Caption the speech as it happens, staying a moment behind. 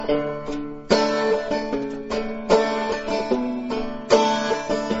First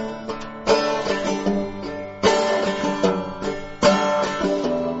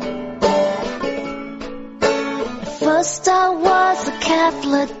I was a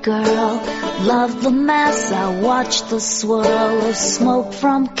Catholic girl, loved the mass, I watched the swirl of smoke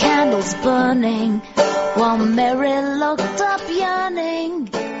from candles burning, while Mary looked up yearning.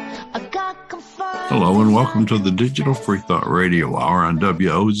 I got confirmed. Hello and welcome to the Digital Free Thought Radio Hour on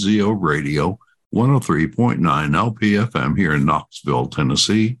WOZO Radio 103.9 LPFM here in Knoxville,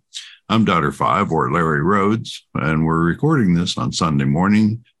 Tennessee. I'm Daughter 5, or Larry Rhodes, and we're recording this on Sunday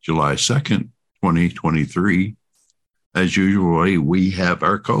morning, July 2nd, 2023. As usual, we have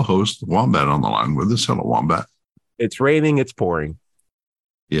our co-host, Wombat, on the line with us. Hello, Wombat. It's raining, it's pouring.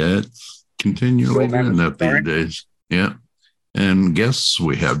 Yeah, it's continually doing that these days. Yeah. And guests,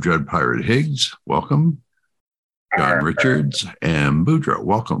 we have Dread Pirate Higgs. Welcome. John Richards and Boudreaux.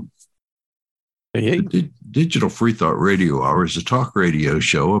 Welcome. Hey. Digital Free Thought Radio Hour is a talk radio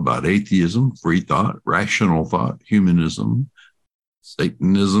show about atheism, free thought, rational thought, humanism,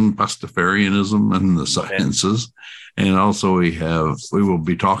 Satanism, Pastafarianism, and the sciences. And also we will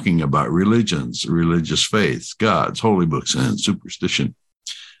be talking about religions, religious faiths, gods, holy books, and superstition.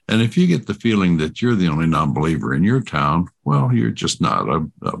 And if you get the feeling that you're the only non-believer in your town, well, you're just not. I'll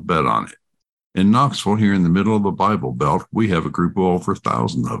bet on it. In Knoxville, here in the middle of the Bible Belt, we have a group of over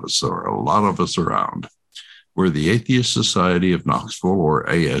 1,000 of us, or a lot of us around. We're the Atheist Society of Knoxville, or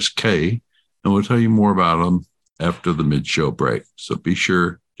ASK, and we'll tell you more about them after the mid-show break. So be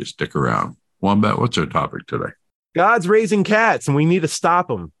sure to stick around. Wombat, what's our topic today? God's raising cats, and we need to stop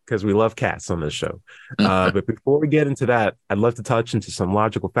them because we love cats on this show. But before we get into that, I'd love to touch into some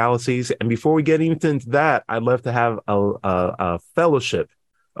logical fallacies. And before we get into that, I'd love to have a fellowship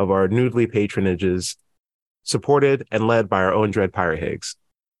of our noodly patronages supported and led by our own Dread Pirate Higgs.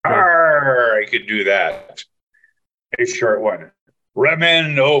 I could do that. A short one.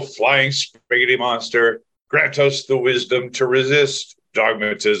 Remen, O flying spaghetti monster, grant us the wisdom to resist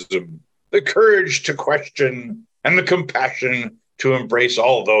dogmatism, the courage to question, and the compassion to embrace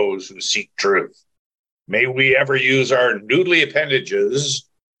all those who seek truth. May we ever use our noodly appendages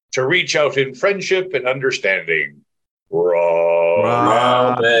to reach out in friendship and understanding.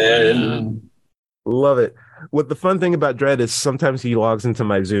 Robin. Love it. What the fun thing about Dread is sometimes he logs into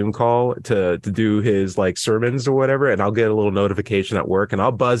my Zoom call to do his like sermons or whatever, and I'll get a little notification at work and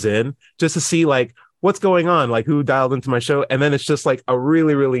I'll buzz in just to see like what's going on, like who dialed into my show. And then it's just like a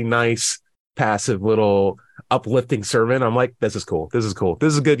really, really nice, passive little uplifting sermon. I'm like, this is cool. This is cool.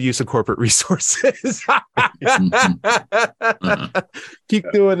 This is a good use of corporate resources. Keep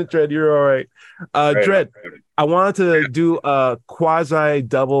doing it, Dread. You're all right. Dread, I wanted to do a quasi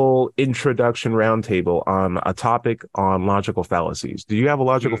double introduction roundtable on a topic on logical fallacies. Do you have a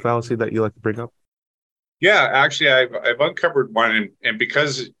logical fallacy that you like to bring up? Yeah, actually, I've uncovered one, and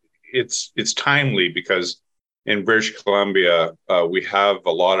because it's timely, because in British Columbia, we have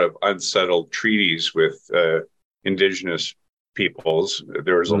a lot of unsettled treaties with Indigenous peoples.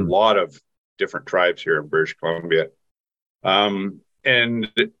 There's a lot of different tribes here in British Columbia. And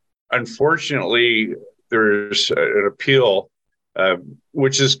unfortunately, there's an appeal,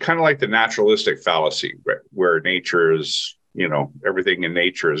 which is kind of like the naturalistic fallacy, where nature is, everything in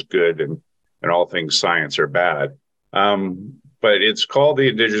nature is good and all things science are bad. But it's called the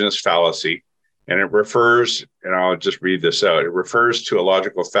Indigenous fallacy. And it refers, and I'll just read this out, it refers to a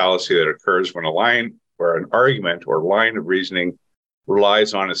logical fallacy that occurs when a line or an argument or line of reasoning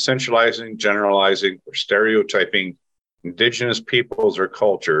relies on essentializing, generalizing, or stereotyping Indigenous peoples or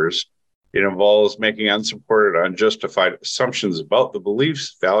cultures. It involves making unsupported, unjustified assumptions about the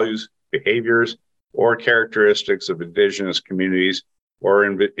beliefs, values, behaviors, or characteristics of Indigenous communities or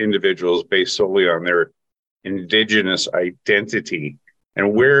individuals based solely on their Indigenous identity.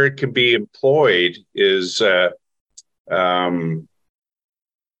 And where it can be employed is it can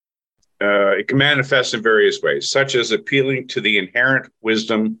manifest in various ways, such as appealing to the inherent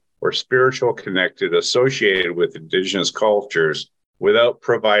wisdom or spiritual connected associated with Indigenous cultures without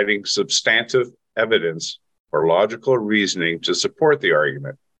providing substantive evidence or logical reasoning to support the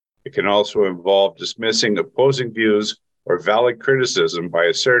argument. It can also involve dismissing opposing views or valid criticism by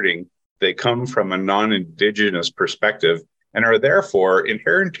asserting they come from a non-Indigenous perspective and are therefore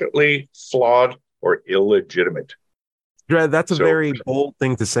inherently flawed or illegitimate. Dread, that's a very bold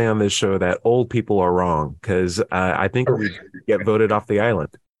thing to say on this show, that old people are wrong, because I think we get voted off the island.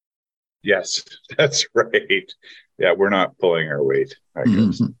 Yes, that's right. Yeah, we're not pulling our weight, I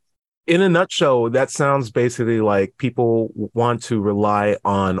guess. In a nutshell, that sounds basically like people want to rely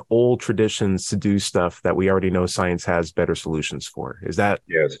on old traditions to do stuff that we already know science has better solutions for. Is that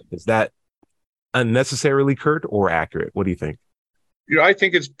unnecessarily curt or accurate? What do you think? I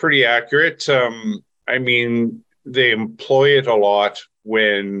think it's pretty accurate. I mean, they employ it a lot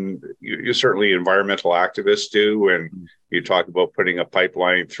when you certainly environmental activists do when you talk about putting a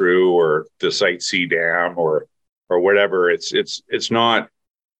pipeline through or the Site C dam or whatever. It's not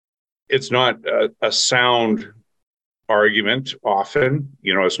a sound argument often.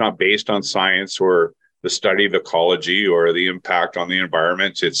 It's not based on science or the study of ecology or the impact on the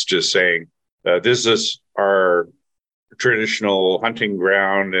environment. It's just saying this is our traditional hunting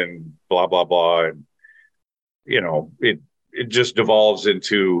ground and blah blah blah, and it just devolves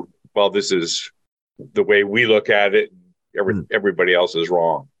into, well, this is the way we look at it. Everybody else is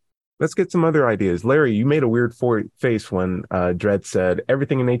wrong. Let's get some other ideas. Larry, you made a weird face when Dredd said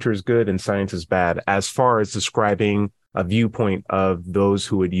everything in nature is good and science is bad, as far as describing a viewpoint of those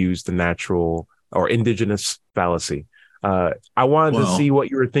who would use the natural or indigenous fallacy. I wanted to see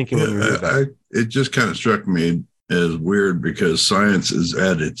what you were thinking when you heard that. It just kind of struck me as weird because science is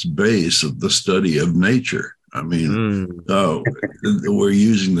at its base of the study of nature. I mean, we're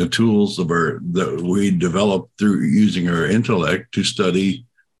using the tools that we develop through using our intellect to study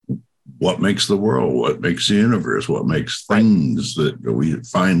what makes the world, what makes the universe, what makes things that we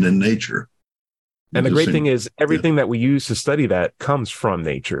find in nature. And the great thing is everything that we use to study that comes from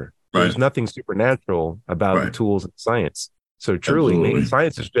nature. There's nothing supernatural about the tools of science. So truly,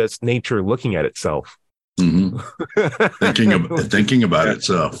 science is just nature looking at itself. Thinking about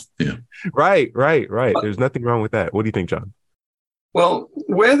itself. Yeah. Right. There's nothing wrong with that. What do you think, John? Well,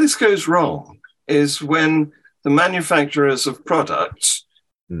 where this goes wrong is when the manufacturers of products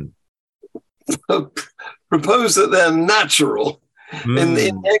propose that they're natural in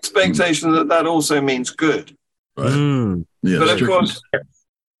the expectation that also means good. Right. Yeah, but of course,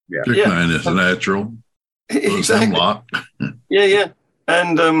 strychnine is natural. Exactly. Yeah.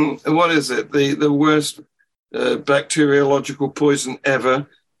 And what is it? The worst bacteriological poison ever.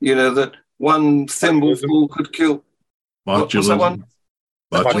 That one thimbleful could kill. What's that one?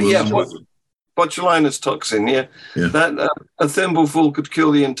 Botulinus toxin. Yeah. That a thimbleful could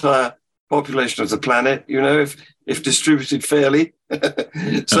kill the entire population of the planet. If distributed fairly.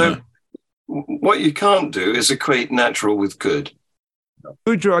 So what you can't do is equate natural with good.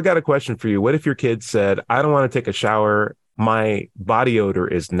 Boudreaux, I got a question for you. What if your kid said, "I don't want to take a shower. My body odor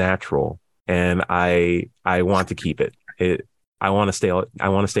is natural, and I want to keep it. I want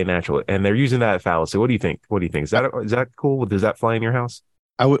to stay natural." And they're using that fallacy. What do you think? Is that cool? Does that fly in your house?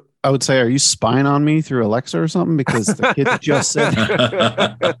 I would say, are you spying on me through Alexa or something? Because the kid just said.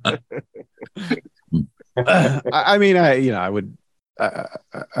 I mean, I would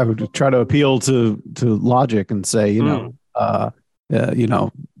try to appeal to logic and say, your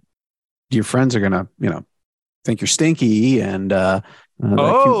friends are gonna, think you're stinky, and that cute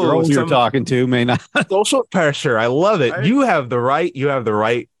girl you're talking to may not. Social pressure. I love it. You have the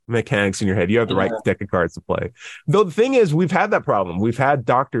right mechanics in your head. You have the right deck of cards to play. Though the thing is, we've had that problem. We've had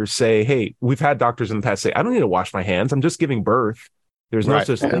doctors say, we've had doctors in the past say, "I don't need to wash my hands. I'm just giving birth. There's no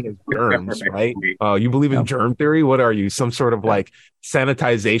such thing as germs," right? You believe in germ theory? What are you, some sort of like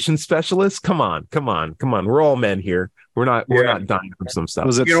sanitization specialist? Come on. We're all men here. We're not dying from some stuff.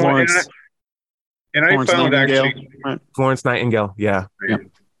 Was it Florence? And I found actually Florence Nightingale. Yeah.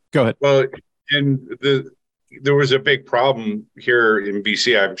 Go ahead. Well, and there was a big problem here in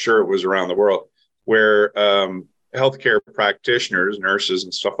BC. I'm sure it was around the world where healthcare practitioners, nurses,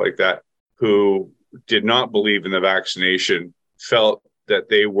 and stuff like that, who did not believe in the vaccination, felt that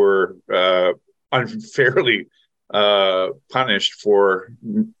they were unfairly punished for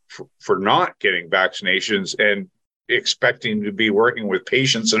not getting vaccinations and expecting to be working with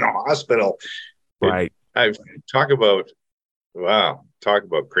patients in a hospital. Right. Talk about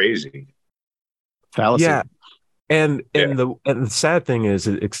crazy fallacy. Yeah. And the sad thing is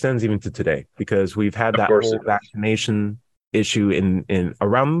it extends even to today, because we've had that whole vaccination issue in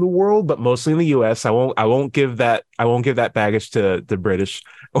around the world, but mostly in the US. I won't give that baggage to the British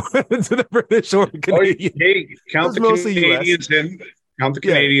or to the British or Canadian. Count the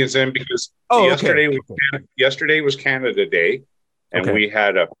Canadians in because yesterday was Canada Day, and we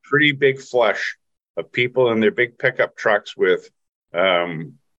had a pretty big flush of people in their big pickup trucks with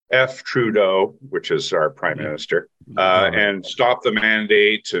F. Trudeau, which is our prime minister, and stop the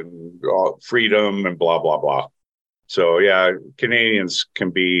mandate and freedom and blah, blah, blah. So, yeah, Canadians can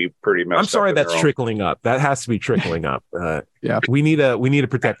be pretty messed up. I'm sorry that's trickling up. That has to be trickling up. We need to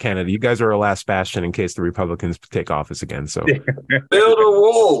protect Canada. You guys are our last bastion in case the Republicans take office again. So build a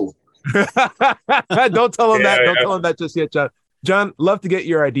wall. Don't tell him that. Don't tell him that just yet, John. John, love to get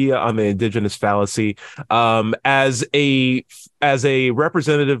your idea on the indigenous fallacy. As a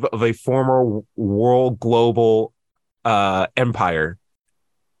representative of a former world global empire,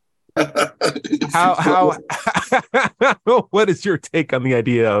 how what is your take on the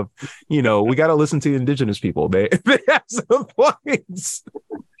idea of, we got to listen to indigenous people? They have some points.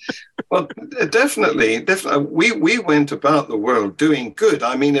 Well, definitely. We went about the world doing good.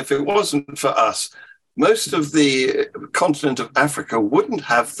 I mean, if it wasn't for us, most of the continent of Africa wouldn't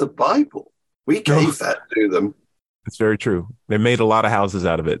have the Bible. We gave that to them. It's very true. They made a lot of houses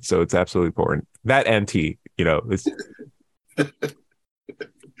out of it, so it's absolutely important. That and tea, it's...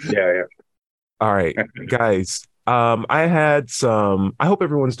 Yeah. All right, guys. I hope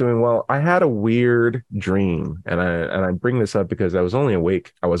everyone's doing well. I had a weird dream, and I bring this up because I was only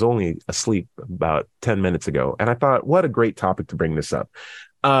awake. I was only asleep about 10 minutes ago, and I thought, what a great topic to bring this up.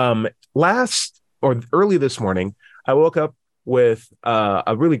 Early this morning, I woke up with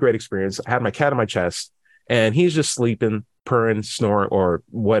a really great experience. I had my cat on my chest, and he's just sleeping, purring, snoring, or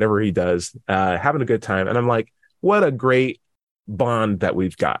whatever he does, having a good time. And I'm like, what a great bond that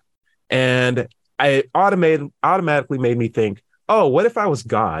we've got. And I automatically made me think, oh, what if I was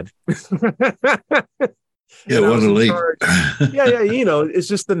God? Yeah, what a leap. Yeah, it's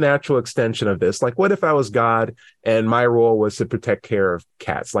just the natural extension of this. Like, what if I was God and my role was to protect care of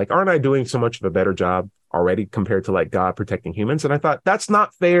cats? Like, aren't I doing so much of a better job already compared to like God protecting humans? And I thought, that's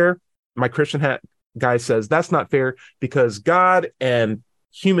not fair. My Christian hat guy says that's not fair because God and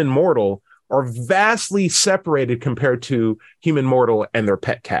human mortal are vastly separated compared to human mortal and their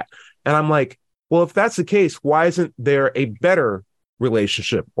pet cat. And I'm like, well, if that's the case, why isn't there a better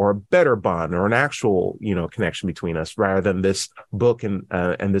relationship or a better bond or an actual, connection between us rather than this book and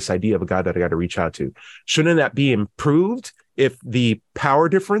this idea of a God that I got to reach out to? Shouldn't that be improved if the power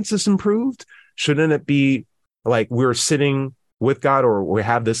difference is improved? Shouldn't it be like we're sitting with God or we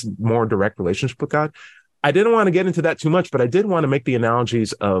have this more direct relationship with God? I didn't want to get into that too much, but I did want to make the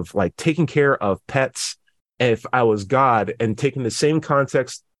analogies of like taking care of pets if I was God and taking the same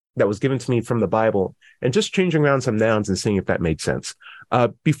context that was given to me from the Bible and just changing around some nouns and seeing if that made sense.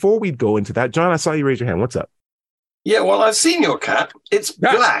 Before we go into that, John, I saw you raise your hand. What's up? Yeah, well, I've seen your cat. It's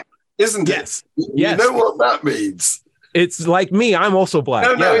black, isn't it? Yes. You know what that means. It's like me. I'm also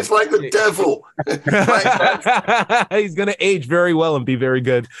black. No, it's like the devil. He's going to age very well and be very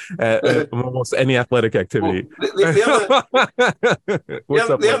good at almost any athletic activity. Well,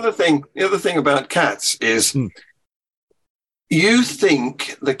 the other thing about cats is you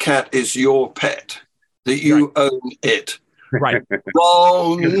think the cat is your pet, that you own it. Right.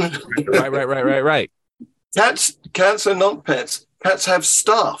 Wrong. Right. Cats are not pets. Cats have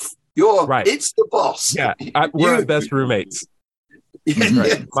staff. It's the boss. Yeah, we're best roommates.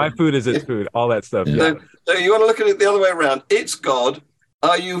 Right. My food is its food, all that stuff. Yeah. So you want to look at it the other way around. It's God.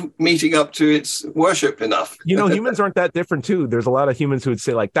 Are you meeting up to its worship enough? Humans aren't that different too. There's a lot of humans who would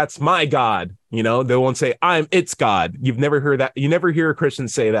say like, that's my God. They won't say I'm its God. You've never heard that. You never hear a Christian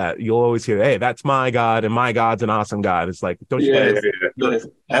say that. You'll always hear, hey, that's my God and my God's an awesome God. It's like, don't you guys,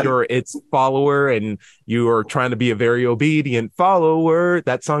 you're its follower and you are trying to be a very obedient follower.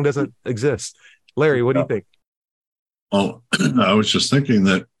 That song doesn't exist. Larry, what do you think? Well, I was just thinking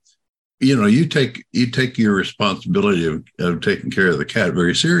that, you take your responsibility of taking care of the cat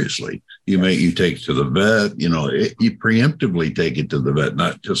very seriously. You take it to the vet, you preemptively take it to the vet,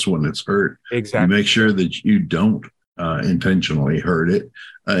 not just when it's hurt. Exactly. You make sure that you don't intentionally hurt it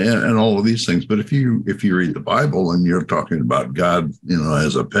and all of these things. But if you read the Bible and you're talking about God,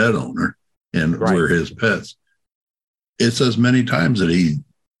 as a pet owner and we're his pets, it says many times that he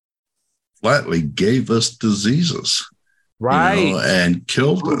flatly gave us diseases. Right. And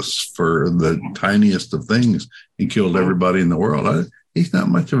killed us for the tiniest of things. He killed everybody in the world. He's not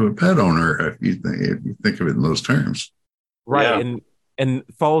much of a pet owner if you think of it in those terms. Right. Yeah. And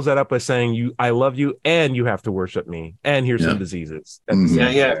follows that up by saying, I love you and you have to worship me. And here's some diseases.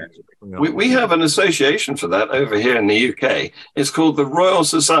 We have an association for that over here in the UK. It's called the Royal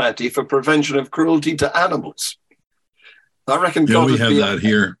Society for Prevention of Cruelty to Animals. I reckon God we have that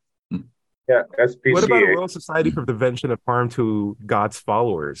here. Yeah, SPCA. What about a Royal Society for Prevention of Harm to God's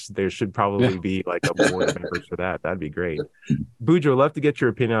Followers? There should probably be like a board of members for that. That'd be great. Bujo, love to get your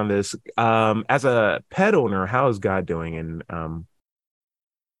opinion on this. As a pet owner, how is God doing?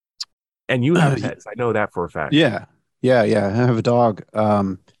 And you have pets. I know that for a fact. Yeah. I have a dog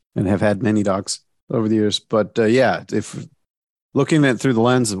and have had many dogs over the years. But if looking at it through the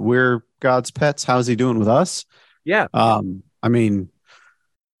lens of we're God's pets, how's he doing with us? Yeah. I mean,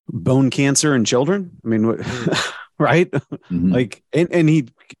 bone cancer in children. I mean, what right? Mhm. Like, and he,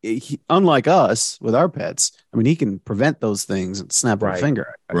 unlike us with our pets, I mean, he can prevent those things at the snap of a Right.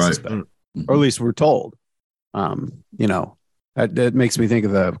 finger, I Right. suspect. Mhm. Or at least we're told. You know, that makes me think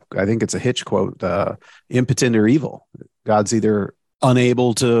of I think it's a Hitch quote, impotent or evil. God's either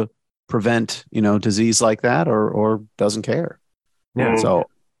unable to prevent, disease like that or doesn't care. Yeah. So,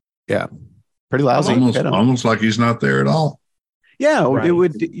 yeah, pretty lousy. Almost like he's not there at all. Yeah, Right. it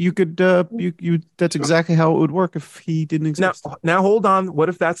would. You could. That's exactly how it would work if he didn't exist. Now hold on. What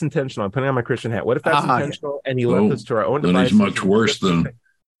if that's intentional? I'm putting on my Christian hat. What if that's intentional and he left us to our own Then devices? he's much worse than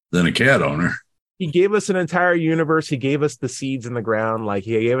a cat owner. He gave us an entire universe. He gave us the seeds in the ground. Like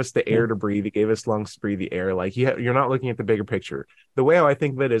he gave us the air to breathe. He gave us lungs to breathe the air. Like you're not looking at the bigger picture. The way how I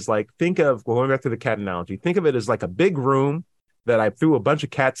think of it is like, going back to the cat analogy, think of it as like a big room that I threw a bunch of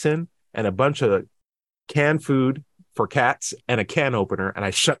cats in and a bunch of canned food for cats and a can opener, and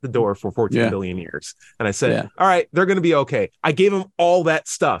I shut the door for 14 billion years. And I said, all right, they're going to be okay. I gave them all that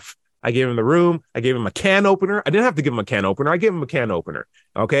stuff. I gave him the room. I gave him a can opener. I didn't have to give him a can opener. I gave him a can opener.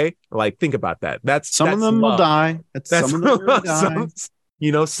 Okay. Like, think about that. Some of them will die. Some of them will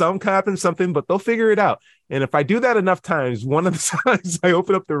die. Some can happen something, but they'll figure it out. And if I do that enough times, one of the times I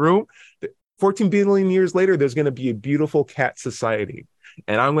open up the room, 14 billion years later, there's going to be a beautiful cat society.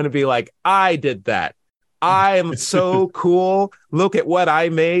 And I'm going to be like, I did that. I am so cool. Look at what I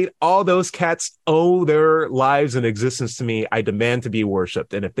made. All those cats owe their lives and existence to me. I demand to be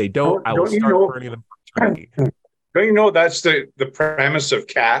worshipped. And if they don't, I will start burning them for eternity. Don't you know that's the premise of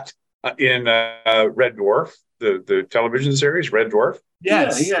Cat in Red Dwarf, the television series, Red Dwarf?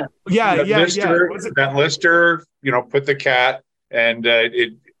 Yes. Yeah. That Lister, put the cat and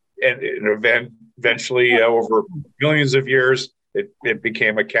eventually over millions of years, it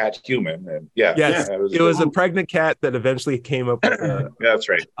became a cat human. And it was a pregnant cat that eventually came up with that's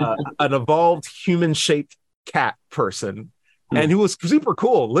right. An evolved human-shaped cat person. And he was super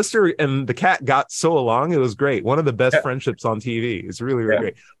cool. Lister and the cat got so along. It was great. One of the best friendships on TV. It's really, really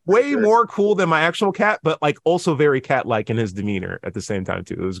great. Way more cool than my actual cat, but like also very cat-like in his demeanor at the same time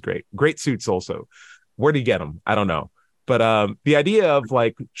too. It was great. Great suits also. Where did he get them? I don't know. But the idea of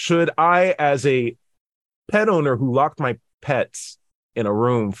like, should I, as a pet owner who locked my pets in a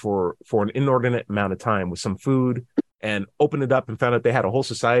room for an inordinate amount of time with some food and opened it up and found out they had a whole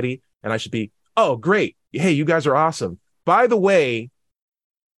society, and I should be, oh, great. Hey, you guys are awesome. By the way,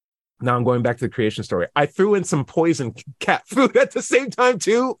 now I'm going back to the creation story. I threw in some poison cat food at the same time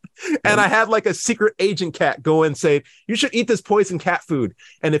too. And I had like a secret agent cat go and say, you should eat this poison cat food.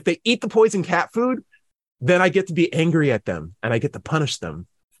 And if they eat the poison cat food, then I get to be angry at them and I get to punish them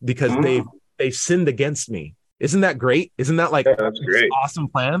because they sinned against me. Isn't that great? Isn't that like that's great. Awesome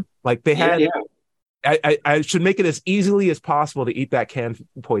plan? Like they had, I should make it as easily as possible to eat that canned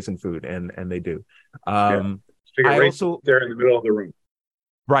poison food. And they do. I also there in the middle of the room.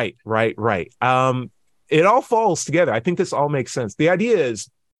 Right. It all falls together. I think this all makes sense. The idea is,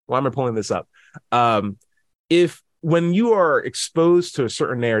 why am I pulling this up? If when you are exposed to a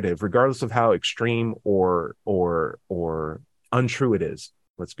certain narrative, regardless of how extreme or untrue it is,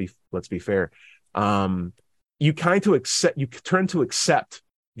 let's be fair. You turn to accept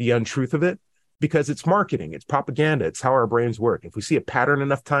the untruth of it because it's marketing, it's propaganda, it's how our brains work. If we see a pattern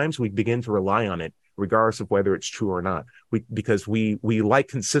enough times, we begin to rely on it, regardless of whether it's true or not. Because we like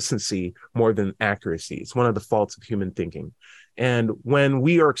consistency more than accuracy. It's one of the faults of human thinking. And when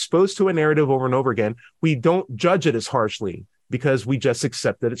we are exposed to a narrative over and over again, we don't judge it as harshly because we just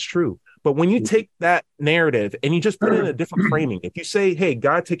accept that it's true. But when you take that narrative and you just put it in a different framing, if you say, hey,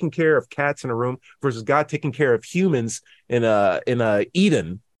 God taking care of cats in a room versus God taking care of humans in a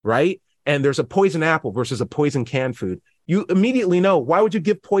Eden, right? And there's a poison apple versus a poison canned food, you immediately know, why would you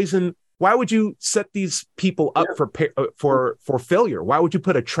give poison? Why would you set these people up for failure? Why would you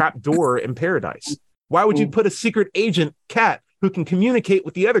put a trap door in paradise? Why would you put a secret agent cat who can communicate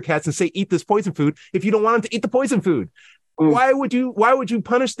with the other cats and say, eat this poison food if you don't want them to eat the poison food? Why would you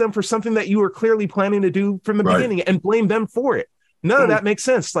punish them for something that you were clearly planning to do from the beginning and blame them for it? None of that makes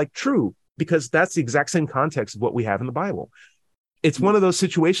sense. Like, true, because that's the exact same context of what we have in the Bible. It's one of those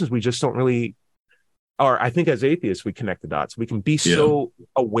situations we just don't really, or I think as atheists, we connect the dots. We can be so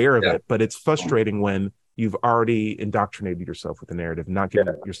aware of it, but it's frustrating when you've already indoctrinated yourself with the narrative, not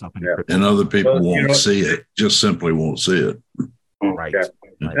giving yourself any credit. And other people won't see it, just simply won't see it. Right. Yeah.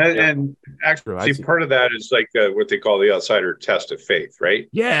 And actually, part of that is like what they call the outsider test of faith, right?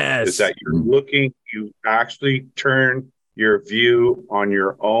 Yes. Is that you actually turn your view on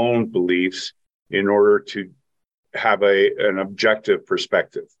your own beliefs in order to have an objective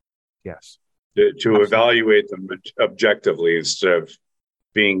perspective. Yes. To evaluate them objectively instead of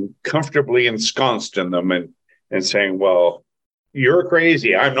being comfortably ensconced in them and saying, well, you're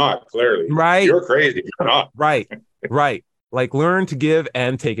crazy. I'm not, clearly. Right. You're crazy. I'm not. Right. Right. Like learn to give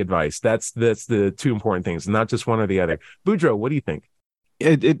and take advice. That's the two important things, not just one or the other. Boudreaux, what do you think?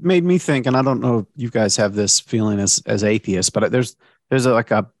 It made me think, and I don't know if you guys have this feeling as atheists, but there's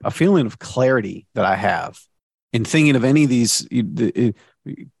a feeling of clarity that I have in thinking of any of these.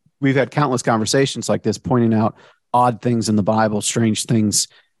 We've had countless conversations like this, pointing out odd things in the Bible, strange things,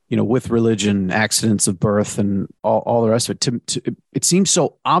 with religion, accidents of birth, and all the rest of it. It seems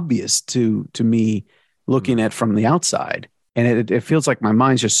so obvious to me looking at from the outside, and it feels like my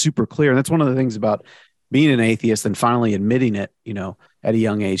mind's just super clear. And that's one of the things about being an atheist and finally admitting it, at a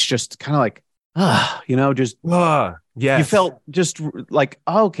young age, just kind of like, yeah, you felt just like,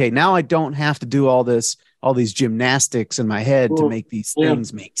 oh, okay, now I don't have to do all these gymnastics in my head to make these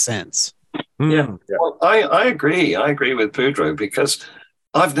things make sense. Yeah, well, I agree. I agree with Boudreaux, because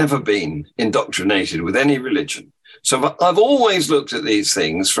I've never been indoctrinated with any religion. So I've always looked at these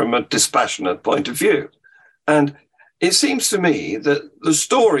things from a dispassionate point of view. And it seems to me that the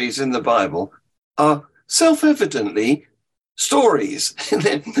stories in the Bible are self-evidently stories.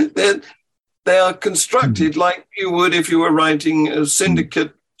 They are constructed like you would if you were writing a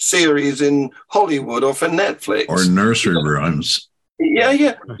syndicate series in Hollywood or for Netflix. Or nursery rhymes.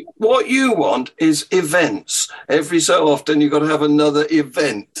 Yeah. What you want is events. Every so often you've got to have another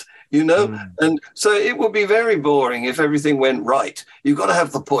event, And so it would be very boring if everything went right. You've got to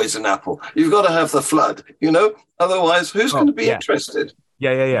have the poison apple. You've got to have the flood, Otherwise, who's going to be interested?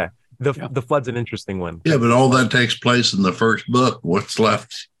 Yeah. The flood's an interesting one. Yeah, but all that takes place in the first book. What's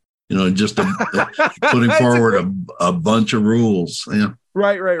left? Just putting forward a bunch of rules. Yeah.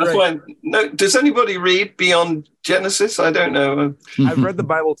 Right. That's why, no, does anybody read beyond Genesis? I don't know. I've read the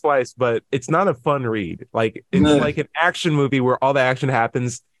Bible twice, but it's not a fun read. Like it's like an action movie where all the action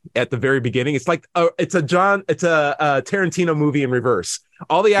happens at the very beginning. It's like it's a Tarantino movie in reverse.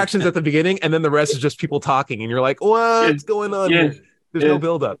 All the action's at the beginning, and then the rest is just people talking, and you're like, what's going on here? There's no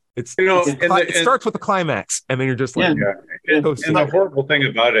buildup. It starts with the climax, and then you're just like, And the horrible thing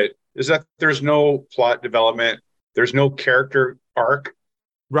about it is that there's no plot development. There's no character arc.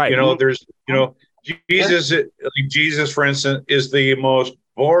 Right. There's, Jesus, for instance, is the most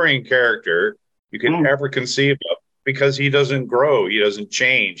boring character you can ever conceive of, because he doesn't grow. He doesn't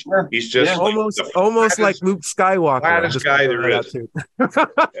change. He's just almost like Luke Skywalker. Fattest guy there is.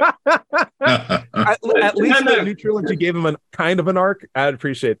 At least the new trilogy gave him a kind of an arc. I'd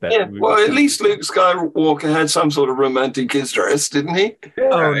appreciate that. Yeah. Well, at least Luke Skywalker had some sort of romantic interest, didn't he?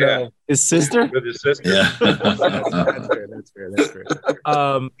 Oh, no. His sister? With his sister. Yeah. That's fair.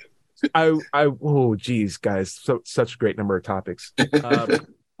 Oh, geez, guys. Such a great number of topics.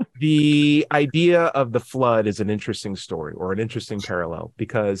 The idea of the flood is an interesting story, or an interesting parallel,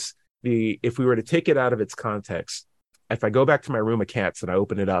 because if we were to take it out of its context, if I go back to my room of cats and I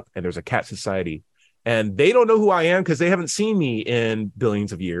open it up and there's a cat society and they don't know who I am because they haven't seen me in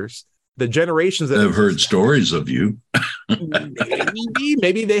billions of years. The generations that have heard stories of you.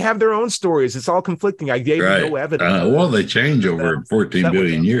 maybe they have their own stories. It's all conflicting. I gave no evidence. Well, they change over 14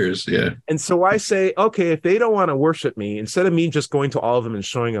 billion years. Yeah. And so I say, okay, if they don't want to worship me, instead of me just going to all of them and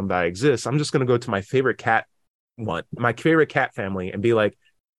showing them that I exist, I'm just going to go to my favorite cat family and be like,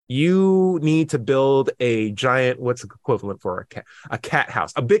 you need to build a giant, what's the equivalent for a cat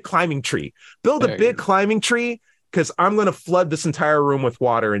house, a big climbing tree. Build a big climbing tree, because I'm going to flood this entire room with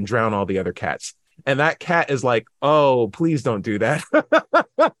water and drown all the other cats. And that cat is like, oh, please don't do that.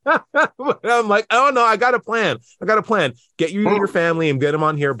 I'm like, oh, no, I got a plan. Get you and your family and get them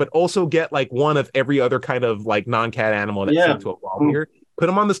on here, but also get like one of every other kind of like non-cat animal that's to evolve here. Put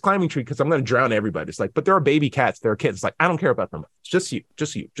them on this climbing tree because I'm going to drown everybody. It's like, but there are baby cats. There are kids. It's like, I don't care about them. It's just you.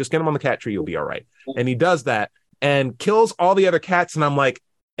 Just get them on the cat tree. You'll be all right. And he does that and kills all the other cats. And I'm like,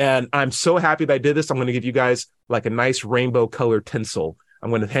 and I'm so happy that I did this. I'm going to give you guys like a nice rainbow colored tinsel. I'm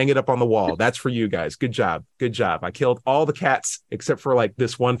going to hang it up on the wall. That's for you guys. Good job. I killed all the cats except for like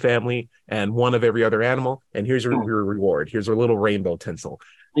this one family and one of every other animal. And here's your reward. Here's our little rainbow tinsel.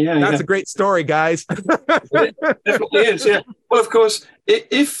 That's a great story, guys. It definitely is. Yeah. Well, of course,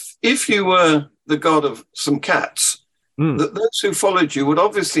 if you were the god of some cats, those who followed you would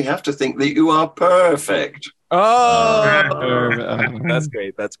obviously have to think that you are perfect. Oh, that's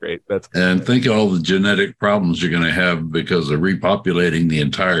great. And think of all the genetic problems you're going to have because of repopulating the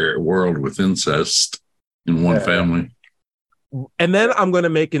entire world with incest in one family. And then I'm going to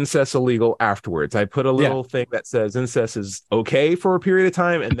make incest illegal afterwards. I put a little thing that says incest is okay for a period of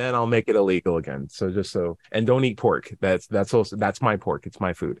time, and then I'll make it illegal again. So and don't eat pork. That's my pork. It's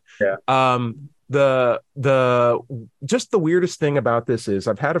my food. Yeah. The weirdest thing about this is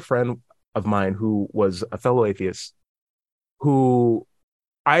I've had a friend of mine who was a fellow atheist, who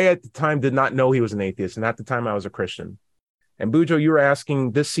I at the time did not know he was an atheist, and at the time I was a Christian. And Bujo, you were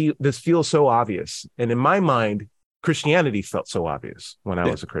asking, this feels so obvious, and in my mind, Christianity felt so obvious when I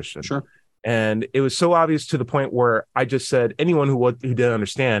was a Christian. Sure. And it was so obvious to the point where I just said anyone who didn't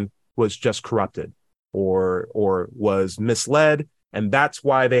understand was just corrupted or was misled, and that's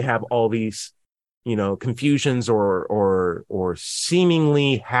why they have all these, confusions or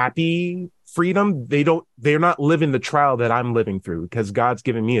seemingly happy freedom. They're not living the trial that I'm living through, because God's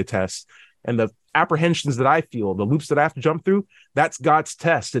given me a test, and the apprehensions that I feel, the loops that I have to jump through, that's God's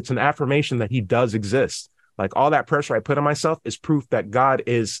test. It's an affirmation that he does exist. Like all that pressure I put on myself is proof that God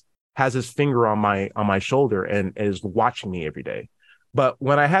has his finger on my shoulder and is watching me every day. But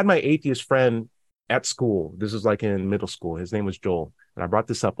when I had my atheist friend at school, this is like in middle school, his name was Joel, and I brought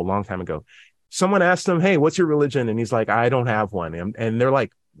this up a long time ago. Someone asked him, "Hey, what's your religion?" And he's like, "I don't have one." And they're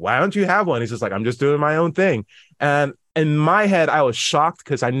like, "Why don't you have one?" He's just like, "I'm just doing my own thing." And in my head, I was shocked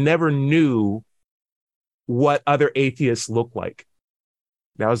because I never knew what other atheists looked like.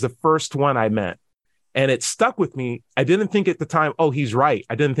 That was the first one I met. And it stuck with me. I didn't think at the time, oh, he's right.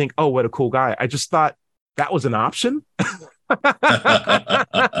 I didn't think, oh, what a cool guy. I just thought that was an option.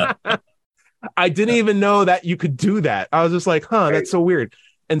 I didn't even know that you could do that. I was just like, that's so weird.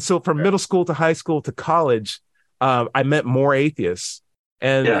 And so from middle school to high school to college, I met more atheists.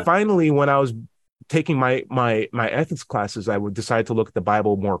 And finally, when I was taking my ethics classes, I would decide to look at the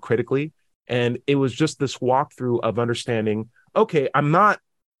Bible more critically. And it was just this walkthrough of understanding, okay, I'm not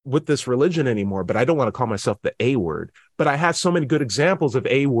with this religion anymore, but I don't want to call myself the A word, but I have so many good examples of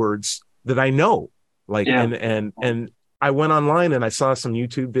A words that I know, and I went online and I saw some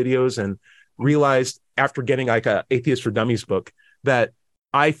YouTube videos and realized after getting like a Atheist for Dummies book that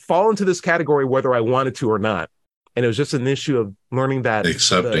I fall into this category whether I wanted to or not. And it was just an issue of learning that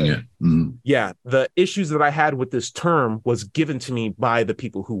accepting it. Mm. Yeah. The issues that I had with this term was given to me by the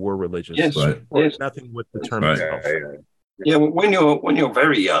people who were religious. Yes. Right. Nothing with the term itself. Yeah, when you're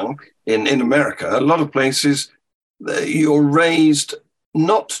very young in America, a lot of places you're raised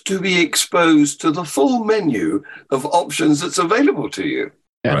not to be exposed to the full menu of options that's available to you.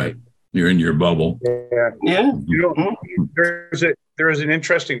 Yeah. Right, you're in your bubble. Yeah. There is an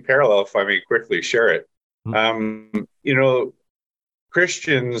interesting parallel, if I may quickly share it.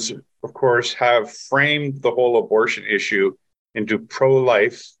 Christians, of course, have framed the whole abortion issue into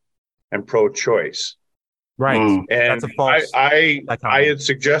pro-life and pro-choice. Right. And that's a false. I had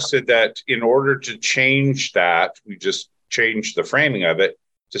suggested that in order to change that, we just changed the framing of it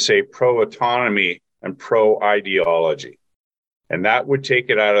to say pro-autonomy and pro-ideology. And that would take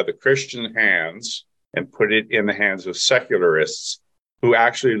it out of the Christian hands and put it in the hands of secularists who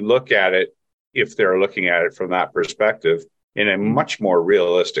actually look at it, if they're looking at it from that perspective, in a much more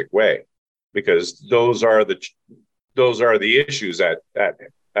realistic way, because those are the issues at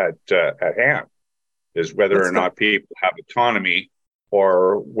hand. Is whether or not people have autonomy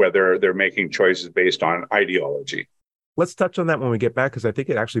or whether they're making choices based on ideology. Let's touch on that when we get back, because I think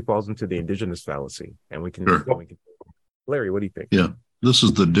it actually falls into the indigenous fallacy. And we can. Larry, what do you think? Yeah, this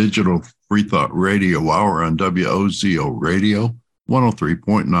is the Digital Free Thought Radio Hour on WOZO Radio,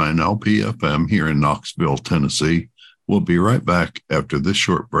 103.9 LPFM here in Knoxville, Tennessee. We'll be right back after this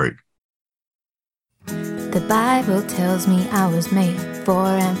short break. The Bible tells me I was made for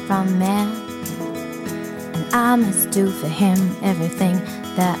and from man. I must do for him everything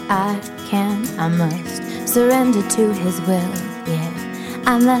that I can. I must surrender to his will, yeah.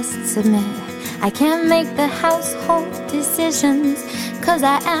 I must submit. I can't make the household decisions, 'cause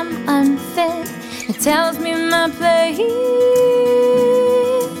I am unfit. It tells me my place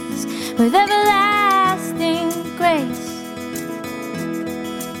with everlasting grace.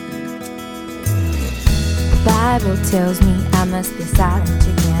 The Bible tells me I must be silent,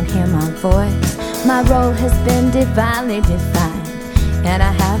 you can't hear my voice. My role has been divinely defined, and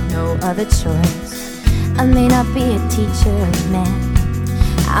I have no other choice. I may not be a teacher of man,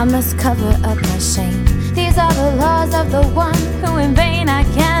 I must cover up my shame. These are the laws of the one who in vain I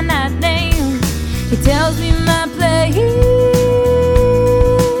cannot name. He tells me my place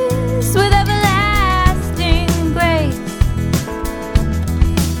with everlasting grace.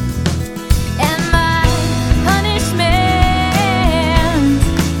 And my punishment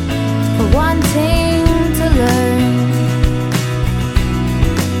for wanting to learn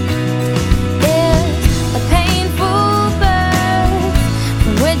is a painful birth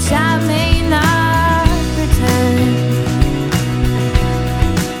from which I may not return.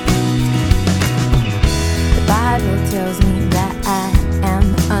 The Bible tells me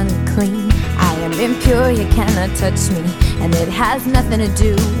wanna touch me, and it has nothing to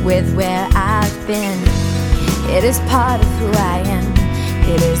do with where I've been. It is part of who I am.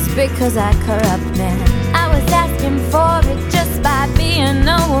 It is because I corrupt men. I was asking for it just by being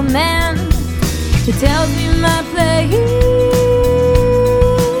a woman who tells me my place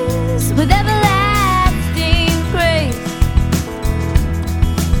with everlasting grace.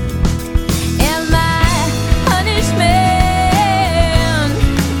 And my punishment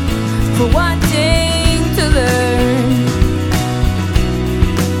for wanting to learn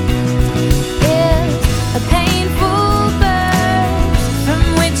is a painful birth from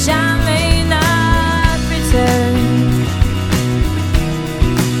which I may not return.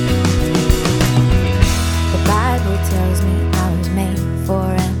 The Bible tells me I was made for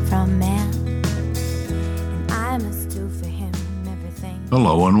and from man, and I must do for him everything.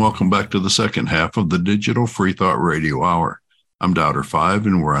 Hello, and welcome back to the second half of the Digital Free Thought Radio Hour. I'm Doubter 5,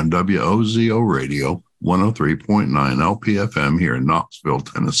 and we're on WOZO Radio, 103.9 LPFM here in Knoxville,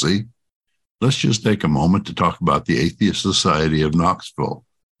 Tennessee. Let's just take a moment to talk about the Atheist Society of Knoxville,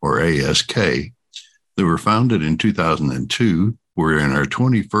 or ASK. They were founded in 2002. We're in our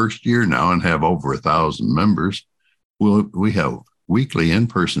 21st year now and have over 1,000 members. We have weekly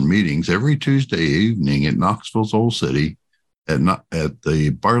in-person meetings every Tuesday evening at Knoxville's Old City at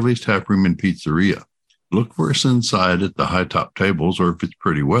the Barley's Tap Room and Pizzeria. Look for us inside at the high top tables, or if it's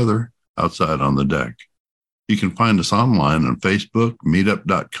pretty weather, outside on the deck. You can find us online on Facebook,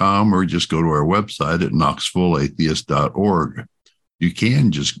 meetup.com, or just go to our website at knoxvilleatheist.org. You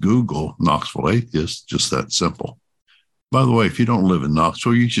can just Google Knoxville Atheist, just that simple. By the way, if you don't live in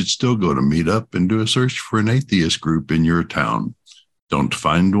Knoxville, you should still go to Meetup and do a search for an atheist group in your town. Don't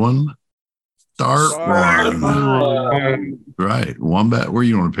find one? Start one. Right. Wombat, where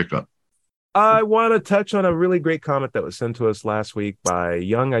you want to pick up? I want to touch on a really great comment that was sent to us last week by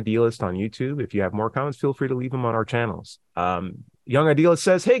Young Idealist on YouTube. If you have more comments, feel free to leave them on our channels. Young Idealist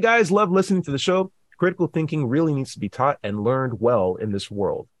says, "Hey guys, love listening to the show. Critical thinking really needs to be taught and learned well in this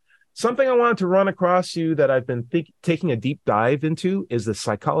world. Something I wanted to run across you that I've been taking a deep dive into is the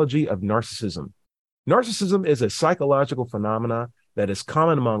psychology of narcissism. Narcissism is a psychological phenomena that is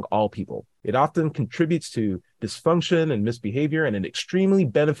common among all people. It often contributes to dysfunction and misbehavior, and it extremely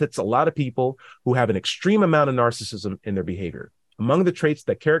benefits a lot of people who have an extreme amount of narcissism in their behavior. Among the traits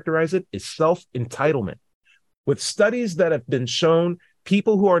that characterize it is self-entitlement. With studies that have been shown,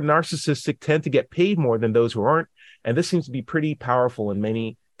 people who are narcissistic tend to get paid more than those who aren't, and this seems to be pretty powerful in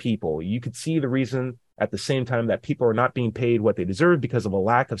many people. You could see the reason at the same time that people are not being paid what they deserve because of a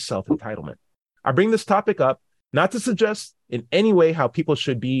lack of self-entitlement. I bring this topic up not to suggest in any way how people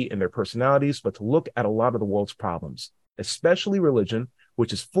should be in their personalities, but to look at a lot of the world's problems, especially religion,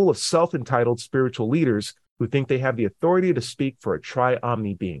 which is full of self-entitled spiritual leaders who think they have the authority to speak for a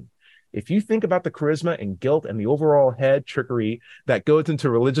tri-omni being. If you think about the charisma and guilt and the overall head trickery that goes into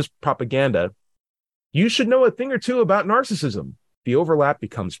religious propaganda, you should know a thing or two about narcissism. The overlap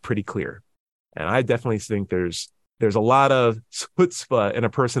becomes pretty clear. And I definitely think there's a lot of chutzpah in a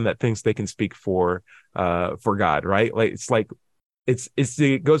person that thinks they can speak for God, right? Like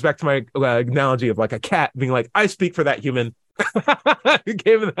it goes back to my analogy of like a cat being like, I speak for that human who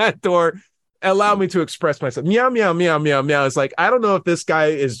came in that door, allow me to express myself. Meow, meow, meow, meow, meow. It's like, I don't know if this guy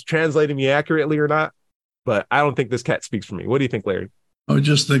is translating me accurately or not, but I don't think this cat speaks for me. What do you think, Larry? I would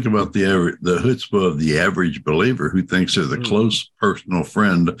just think about the chutzpah of the average believer who thinks they're the close personal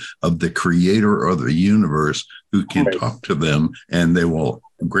friend of the creator of the universe who can talk to them and they will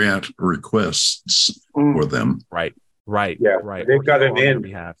grant requests for them. Right. Yeah. Right. They've got an in.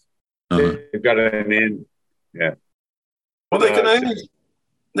 They've got an in. Yeah. Well, they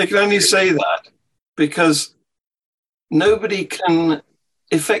can only say that because nobody can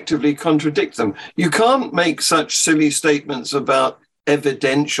effectively contradict them. You can't make such silly statements about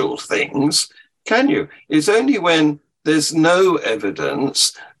evidential things, can you? It's only when there's no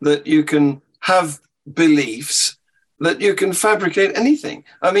evidence that you can have beliefs, that you can fabricate anything.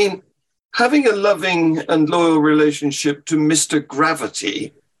 I mean, having a loving and loyal relationship to Mr.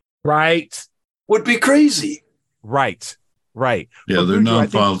 Gravity would be crazy. Right. Yeah, they're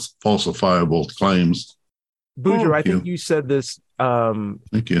non-falsifiable claims. Boudreaux, I think you said this,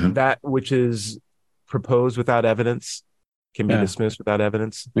 Thank you. that which is proposed without evidence can be dismissed without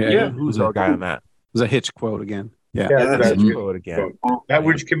evidence. Yeah. Who's our guy on that? It was a Hitch quote again. Quote again. That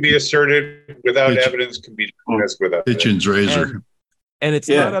which can be asserted without evidence can be dismissed without Hitchens razor. And it's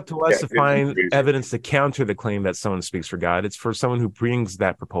not up to us to find evidence to counter the claim that someone speaks for God. It's for someone who brings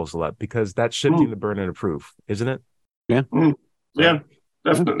that proposal up, because that's shifting the burden of proof, isn't it? Yeah,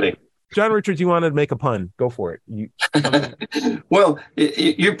 definitely. John Richards, you wanted to make a pun. Go for it. Well,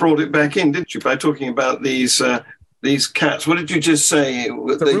 you brought it back in, didn't you, by talking about these cats? What did you just say?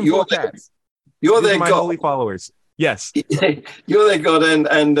 You're their my god. holy followers. Yes. You're their god,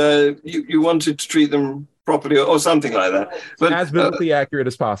 and you wanted to treat them properly or something like that. But as biblically accurate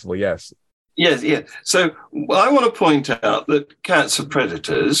as possible, yes. Yes, yeah. So I want to point out that cats are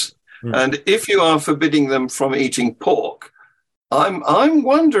predators, and if you are forbidding them from eating pork, I'm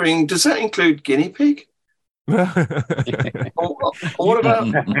wondering, does that include guinea pig? or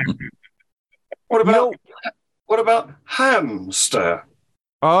what about hamster?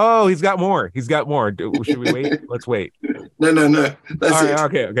 Oh, he's got more. Should we wait? Let's wait. No. That's all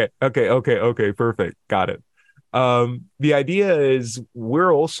it. Right, okay. Perfect. Got it. The idea is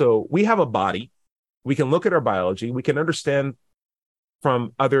we have a body. We can look at our biology. We can understand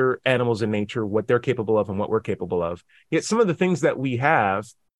from other animals in nature what they're capable of and what we're capable of. Yet some of the things that we have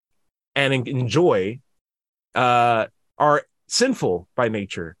and enjoy are sinful by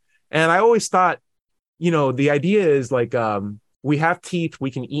nature. And I always thought, the idea is like, we have teeth, we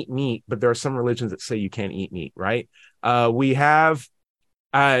can eat meat, but there are some religions that say you can't eat meat, right? We have,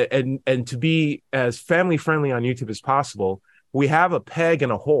 and to be as family friendly on YouTube as possible, we have a peg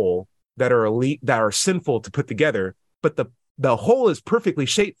and a hole that are sinful to put together, but the hole is perfectly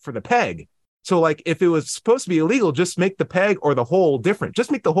shaped for the peg. So like if it was supposed to be illegal, just make the peg or the hole different. Just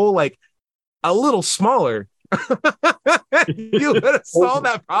make the hole like a little smaller. You would have solved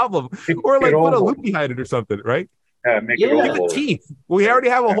that problem. Or like put a loop behind it or something, right? Make it oval. Teeth. We already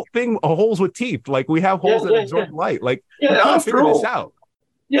have a whole thing of holes with teeth. Like we have holes that absorb light. Like after all, this out.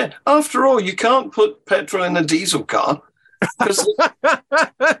 Yeah, after all, you can't put petrol in a diesel car.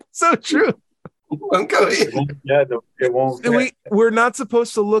 So true. Won't go in. Yeah, it won't. We're not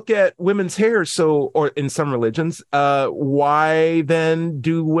supposed to look at women's hair. So, or in some religions, why then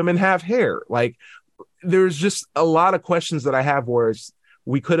do women have hair? Like, there's just a lot of questions that I have. Where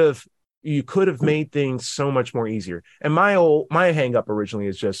you could have made things so much more easier. And my hang up originally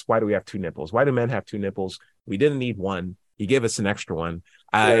is just, why do we have two nipples? Why do men have two nipples? We didn't need one. He gave us an extra one.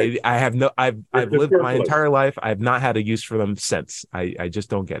 Right. I've lived my entire life. I've not had a use for them since. I just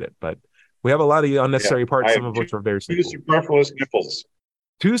don't get it. But we have a lot of unnecessary parts, some of which are very simple.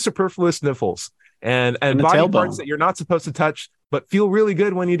 Two superfluous nipples. And body parts that you're not supposed to touch, but feel really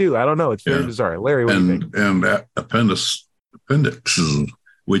good when you do. I don't know. It's very bizarre. Larry, what do you think? And appendixes,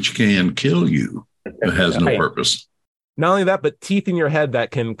 which can kill you. It has no purpose. Not only that, but teeth in your head that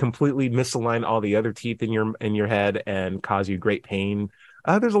can completely misalign all the other teeth in your head and cause you great pain.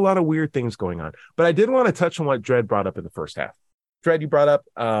 There's a lot of weird things going on. But I did want to touch on what Dred brought up in the first half. Dred, you brought up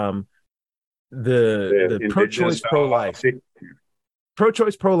the pro-choice, pro-life.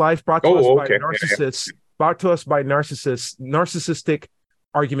 Pro-choice, pro-life brought to us by narcissists. Brought to us by narcissistic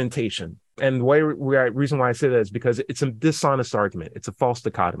argumentation. And the reason why I say that is because it's a dishonest argument. It's a false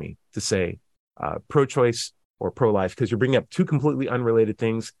dichotomy to say pro-choice or pro-life, because you're bringing up two completely unrelated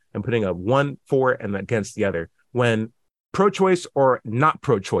things and putting a one for and against the other, when pro-choice or not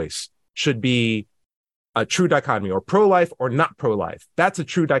pro-choice should be a true dichotomy, or pro-life or not pro-life. That's a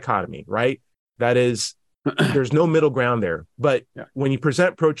true dichotomy, right? That is, there's no middle ground there. But when you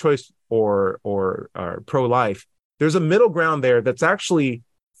present pro-choice or pro-life, there's a middle ground there that's actually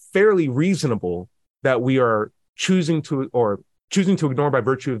fairly reasonable that we are choosing to ignore by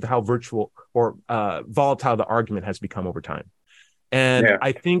virtue of how virtual or volatile the argument has become over time. And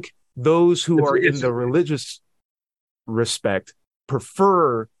I think those who are in the religious respect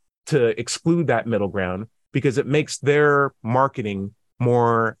prefer to exclude that middle ground because it makes their marketing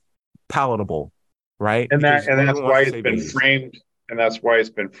more palatable, right? And that's why it's been framed. And that's why it's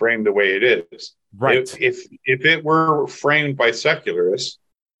been framed the way it is. Right. If it were framed by secularists,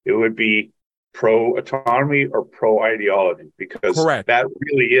 it would be pro-autonomy or pro-ideology, because that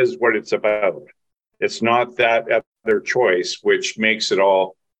really is what it's about. It's not that other choice, which makes it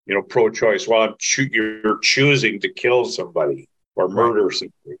all, pro-choice. Well, you're choosing to kill somebody or murder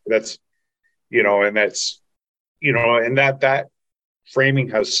somebody. That's, and that's, and that framing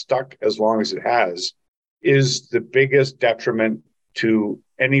has stuck as long as it has, is the biggest detriment to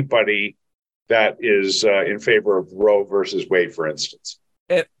anybody that is in favor of Roe versus Wade, for instance.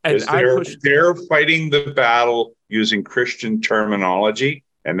 And they're fighting the battle using Christian terminology,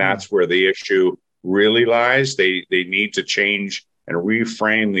 and that's where the issue really lies. They need to change and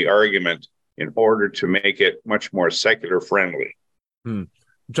reframe the argument in order to make it much more secular friendly.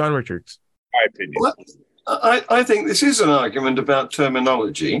 John Richards. My opinion. Well, I think this is an argument about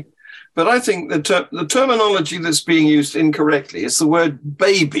terminology, but I think the terminology that's being used incorrectly is the word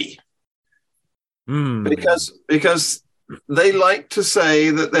baby. Because they like to say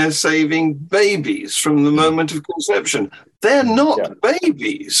that they're saving babies from the moment of conception. They're not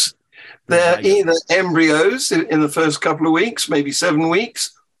babies. They're either embryos in the first couple of weeks, maybe 7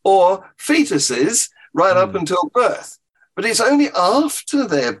 weeks, or fetuses right up until birth. But it's only after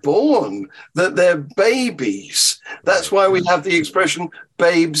they're born that they're babies. That's why we have the expression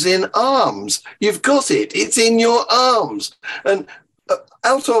babes in arms. You've got it. It's in your arms. And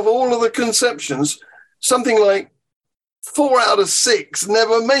out of all of the conceptions, something like 4 out of 6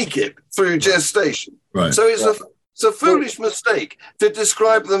 never make it through gestation. Right. So it's a foolish mistake to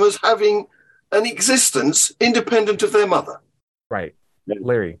describe them as having an existence independent of their mother. Right.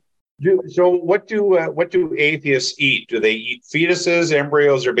 Larry. So what do atheists eat? Do they eat fetuses,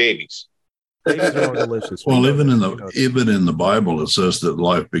 embryos, or babies? Babies are more delicious. Well, even in the Bible, it says that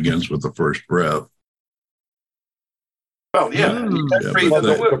life begins with the first breath. Oh, yeah.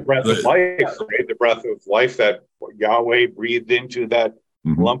 The breath of life, right? The breath of life that Yahweh breathed into that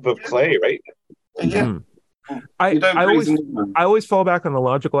lump of clay, right? Yeah. I always fall back on the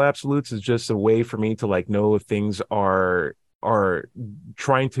logical absolutes as just a way for me to like know if things are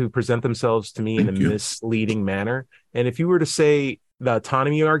trying to present themselves to me in a misleading manner. And if you were to say the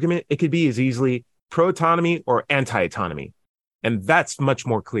autonomy argument, it could be as easily pro-autonomy or anti-autonomy. And that's much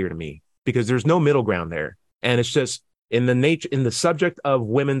more clear to me because there's no middle ground there. And it's just in the subject of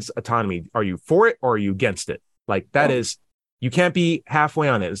women's autonomy. Are you for it or are you against it? Like that is, you can't be halfway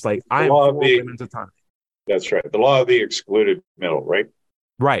on it. It's like, I am for women's autonomy. That's right. The law of the excluded middle, right?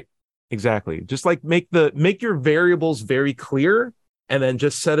 Right. Exactly. Just like make your variables very clear and then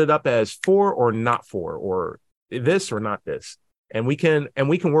just set it up as for or not for, or this or not this. And we can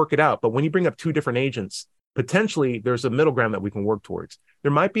work it out. But when you bring up two different agents, potentially there's a middle ground that we can work towards.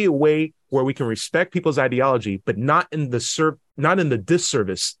 There might be a way where we can respect people's ideology, but not in the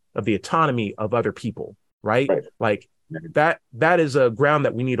disservice of the autonomy of other people. Right. Like that is a ground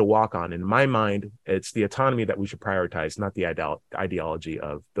that we need to walk on. In my mind, it's the autonomy that we should prioritize, not the ideology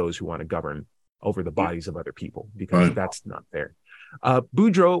of those who want to govern over the bodies of other people, because that's not fair.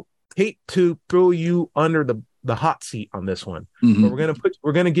 Boudreaux, hate to throw you under the hot seat on this one, but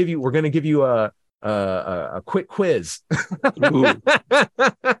we're gonna give you a quick quiz. I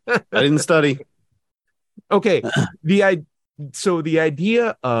didn't study. Okay, the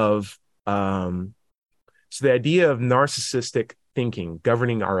idea of narcissistic thinking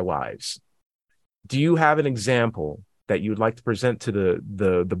governing our lives. Do you have an example that you would like to present to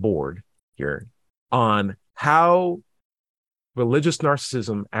the board here on how religious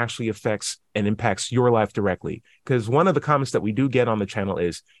narcissism actually affects and impacts your life directly? Because one of the comments that we do get on the channel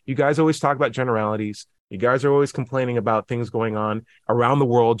is, you guys always talk about generalities. You guys are always complaining about things going on around the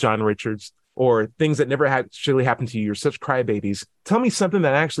world, John Richards, or things that never actually happened to you. You're such crybabies. Tell me something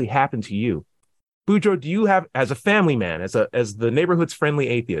that actually happened to you. Boudreaux, do you have, as a family man, as the neighborhood's friendly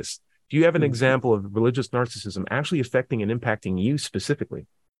atheist, do you have an example of religious narcissism actually affecting and impacting you specifically?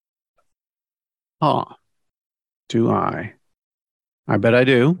 Do I? I bet I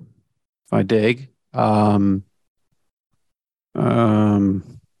do. If I dig. I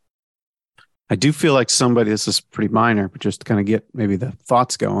do feel like this is pretty minor, but just to kind of get maybe the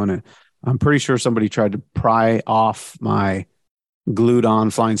thoughts going. I'm pretty sure somebody tried to pry off my glued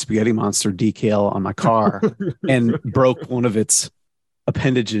on Flying Spaghetti Monster decal on my car and broke one of its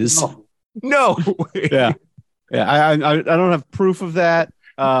appendages. No. Yeah. I don't have proof of that.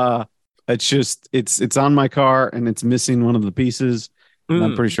 It's just it's on my car and it's missing one of the pieces. And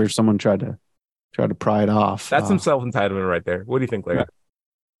I'm pretty sure someone tried to pry it off. That's some self-entitlement right there. What do you think, Larry?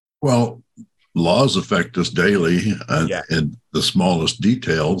 Well, laws affect us daily in the smallest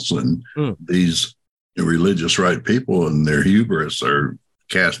details, and these religious right people and their hubris are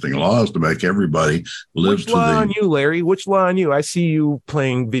casting laws to make everybody live. Which law on you, Larry? Which law on you? I see you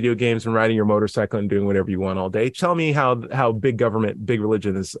playing video games and riding your motorcycle and doing whatever you want all day. Tell me how big government, big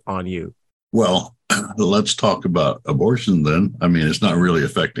religion is on you. Well, let's talk about abortion then. I mean, it's not really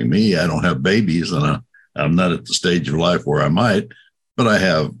affecting me. I don't have babies, and I'm not at the stage of life where I might, but I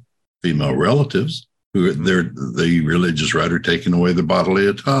have female relatives who the religious right are taking away their bodily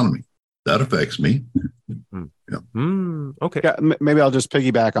autonomy. That affects me. Okay. Yeah, maybe I'll just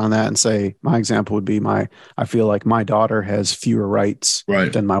piggyback on that and say my example would be I feel like my daughter has fewer rights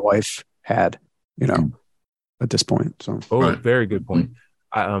than my wife had, at this point. So, very good point.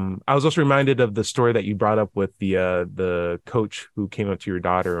 I was also reminded of the story that you brought up with the coach who came up to your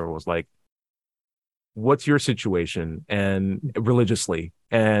daughter and was like, "What's your situation?" and religiously,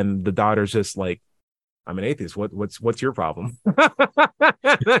 and the daughter's just like, "I'm an atheist. What's your problem?"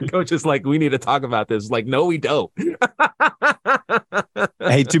 The coach is like, "We need to talk about this." Like, no, we don't. And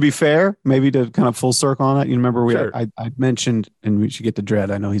Hey, to be fair, maybe to kind of full circle on it, you remember Sure. I mentioned, and we should get to Dredd.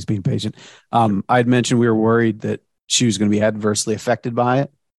 I know he's being patient. I'd mentioned we were worried that she was going to be adversely affected by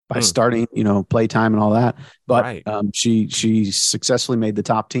it, by starting, playtime and all that. But Right. She successfully made the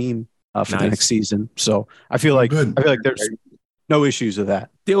top team for the next season. So I feel like there's no issues with that.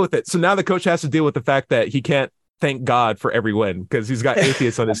 Deal with it. So now the coach has to deal with the fact that he can't thank God for every win because he's got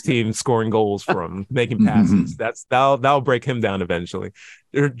atheists on his team scoring goals from making passes. That'll break him down eventually.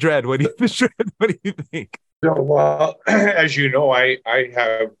 Dredd, what do you think? So, well, as you know, I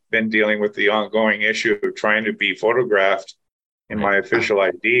have been dealing with the ongoing issue of trying to be photographed in my official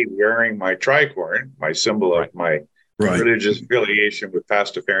ID wearing my tricorn, my symbol of my religious affiliation with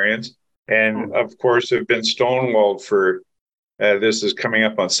Pastafarians. And of course, have been stonewalled for this is coming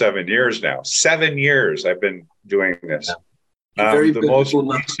up on 7 years now. 7 years I've been doing this. The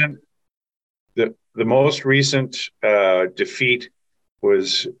most recent defeat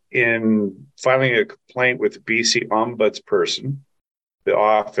was in filing a complaint with the BC Ombudsperson, the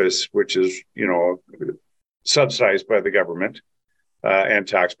office, which is, subsidized by the government and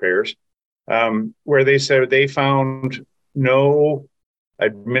taxpayers, where they said they found no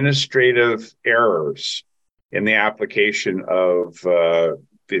administrative errors in the application of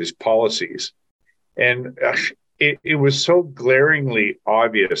these policies. And it was so glaringly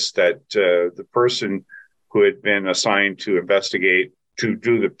obvious that the person who had been assigned to investigate, to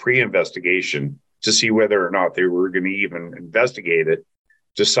do the pre-investigation to see whether or not they were going to even investigate it,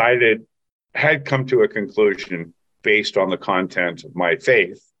 had come to a conclusion based on the content of my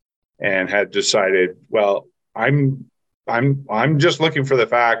faith and had decided, well, I'm just looking for the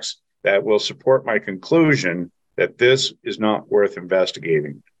facts that will support my conclusion that this is not worth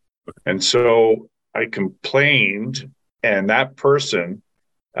investigating. And so I complained, and that person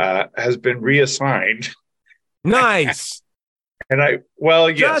has been reassigned. Nice. And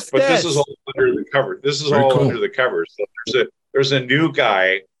yes, but this is all under the cover. This is all under the covers. So there's a new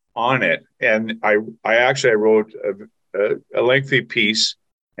guy on it, and I wrote a lengthy piece,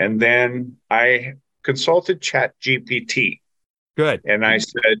 and then I consulted ChatGPT. Good. And I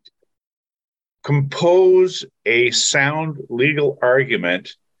said, compose a sound legal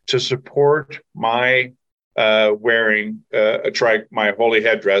argument to support my wearing my holy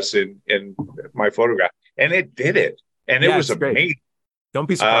headdress in my photograph, and it did it, and it was amazing. Great. Don't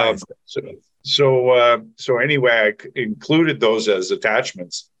be surprised. So anyway, I included those as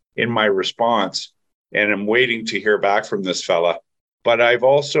attachments in my response, and I'm waiting to hear back from this fella. But I've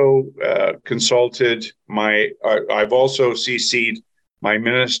also consulted I've also CC'd my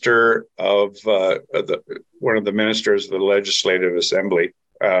minister of one of the ministers of the Legislative Assembly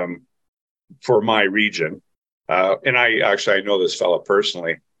for my region, and I know this fella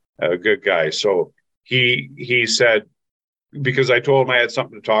personally, a good guy. So he said, because I told him I had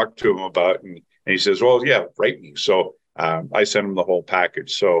something to talk to him about, and he says, "Well, yeah, write me." So I sent him the whole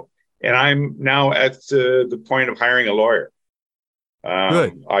package. So, and I'm now at the point of hiring a lawyer.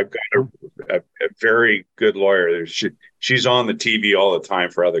 Good. I've got a very good lawyer. She's on the TV all the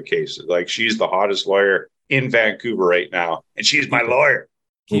time for other cases. Like, she's the hottest lawyer in Vancouver right now, and she's my lawyer.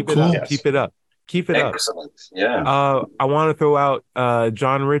 Keep it up. Yes. Keep it up. Keep it up. Excellent. Yeah. I want to throw out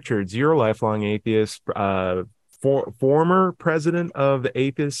John Richards. You're a lifelong atheist, former president of the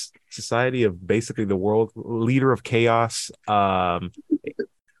Atheist Society, of basically the world leader of chaos. So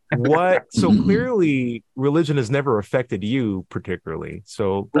clearly religion has never affected you particularly,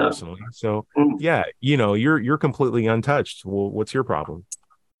 so personally. So yeah, you're completely untouched. Well, what's your problem?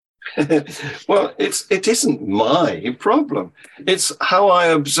 Well, it isn't my problem. It's how I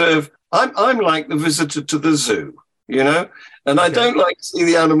observe. I'm like the visitor to the zoo, and I don't like to see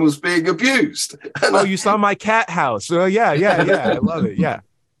the animals being abused. And you saw my cat house. Yeah, I love it. Yeah.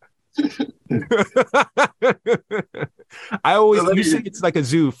 You say it's like a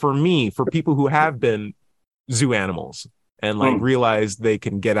zoo. For me, for people who have been zoo animals and realize they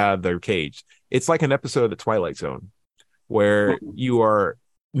can get out of their cage, it's like an episode of The Twilight Zone where you are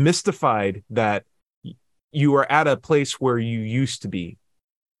mystified that you are at a place where you used to be,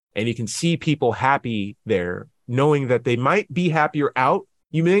 and you can see people happy there, knowing that they might be happier out.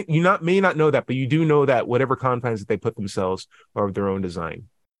 You may not know that, but you do know that whatever confines that they put themselves are of their own design.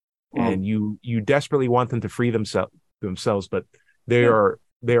 And you desperately want them to free themselves, but they are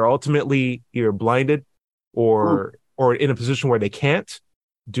ultimately either blinded or in a position where they can't,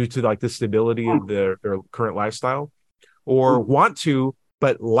 due to like the stability of their current lifestyle, or want to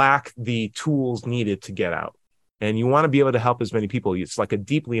but lack the tools needed to get out. And you want to be able to help as many people. It's like a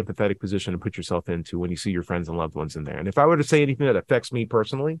deeply empathetic position to put yourself into when you see your friends and loved ones in there. And if I were to say anything that affects me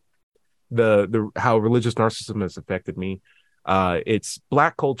personally, the how religious narcissism has affected me, It's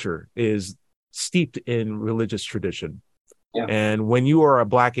Black culture is steeped in religious tradition. Yeah. And when you are a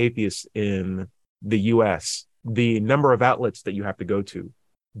Black atheist in the US, the number of outlets that you have to go to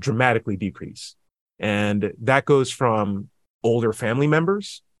dramatically decrease. And that goes from older family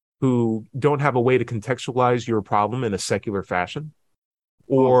members who don't have a way to contextualize your problem in a secular fashion,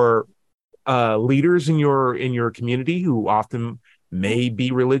 or leaders in your community who often may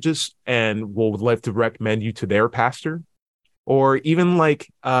be religious and will like to recommend you to their pastor, or even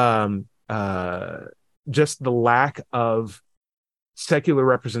like just the lack of secular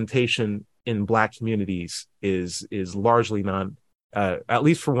representation in Black communities is largely at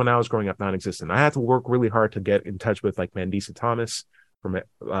least for when I was growing up, non-existent. I had to work really hard to get in touch with like Mandisa Thomas from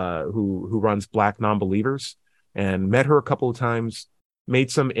who runs Black Nonbelievers, and met her a couple of times, made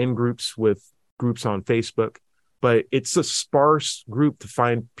some in groups with groups on Facebook, but it's a sparse group to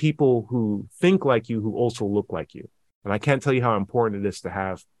find people who think like you, who also look like you. And I can't tell you how important it is to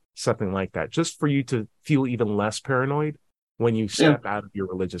have something like that, just for you to feel even less paranoid when you step out of your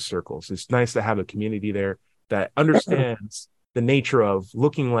religious circles. It's nice to have a community there that understands the nature of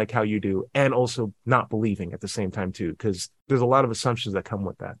looking like how you do and also not believing at the same time too, because there's a lot of assumptions that come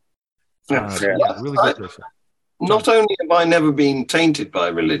with that. Really good person. Not only have I never been tainted by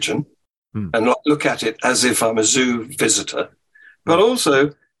religion and not look at it as if I'm a zoo visitor, but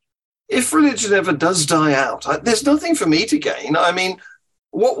also if religion ever does die out, there's nothing for me to gain. I mean,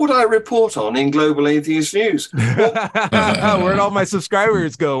 what would I report on in Global Atheist News? Where'd all my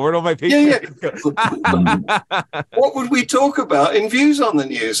subscribers go? Where'd all my patrons go? What would we talk about in Views on the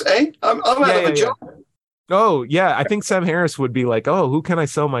News, eh? I'm out of a job. Oh, yeah. I think Sam Harris would be like, oh, who can I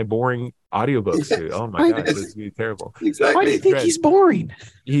sell my boring audiobooks to? Oh, my God. This is terrible. Exactly. Why do you think he's boring?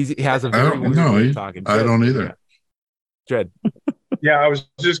 He has a very weird way of talking. I don't either. Jed. Yeah, I was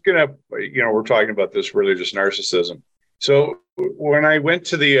just going to, we're talking about this religious narcissism. So when I went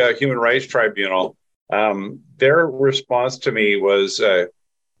to the Human Rights Tribunal, their response to me was,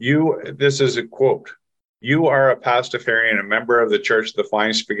 this is a quote, "You are a Pastafarian, a member of the Church of the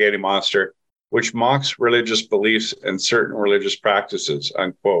Flying Spaghetti Monster, which mocks religious beliefs and certain religious practices,"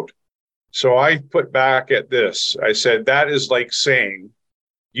 unquote. So I put back at this. I said, that is like saying,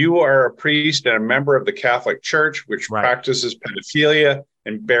 you are a priest and a member of the Catholic Church, which practices pedophilia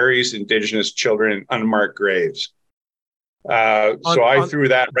and buries Indigenous children in unmarked graves. So I threw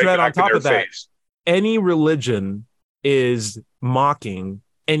that right back in their face. Any religion is mocking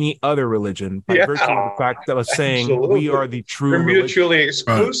any other religion by virtue of the fact of saying we are the true religion. They're mutually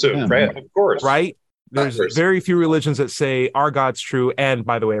exclusive, right? Of course. Right? There's very few religions that say our God's true, and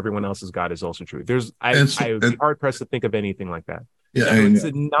by the way, everyone else's God is also true. I would be hard pressed to think of anything like that. Yeah, so it's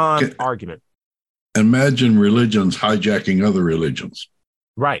a non-argument. Imagine religions hijacking other religions.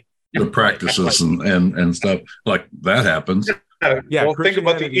 Right. The practices and stuff like that happens. Yeah, well, think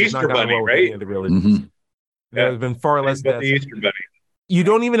about the Easter Bunny, right? There's been far less deaths. The Easter Bunny. You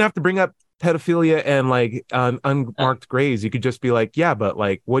don't even have to bring up pedophilia and like unmarked graves. You could just be like, yeah, but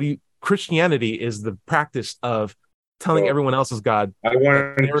like, Christianity is the practice of telling everyone else's God. I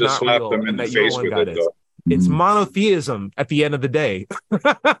wanted to slap them in the face with it, though. It's monotheism at the end of the day.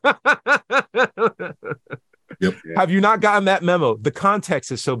 Yep. Have you not gotten that memo? The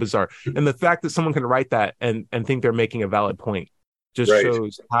context is so bizarre. And the fact that someone can write that and think they're making a valid point just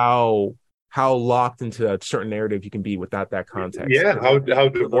shows how locked into a certain narrative you can be without that context. Yeah, how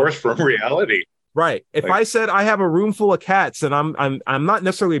divorced from reality. Right. If I said I have a room full of cats and I'm not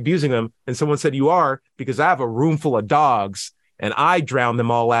necessarily abusing them, and someone said you are because I have a room full of dogs and I drowned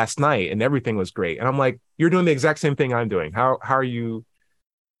them all last night and everything was great. And I'm like, you're doing the exact same thing I'm doing. How are you?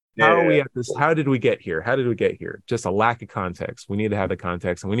 How are we at this? How did we get here? How did we get here? Just a lack of context. We need to have the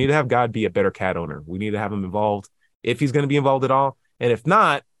context, and we need to have God be a better cat owner. We need to have him involved if he's going to be involved at all. And if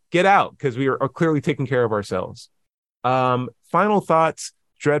not, get out, because we are clearly taking care of ourselves. Final thoughts,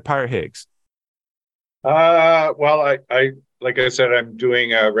 Dread Pirate Higgs. Well, I like I said, I'm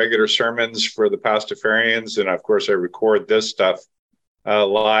doing regular sermons for the Pastafarians, and of course I record this stuff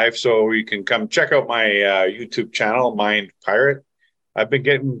live, so you can come check out my YouTube channel, Mind Pirate. I've been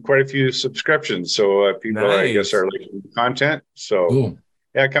getting quite a few subscriptions, so people, I guess, are liking the content. So, cool.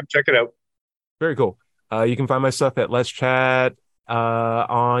 Yeah, come check it out. Very cool. You can find my stuff at Let's Chat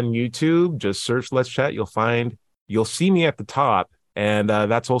on YouTube. Just search Let's Chat. You'll see me at the top, and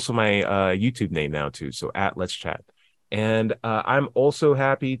that's also my YouTube name now too. So at Let's Chat. And I'm also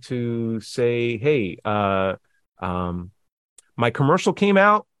happy to say, hey, my commercial came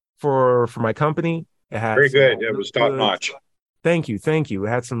out for my company. It had very good. It was top notch. Thank you. It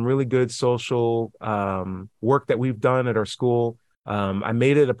had some really good social work that we've done at our school. I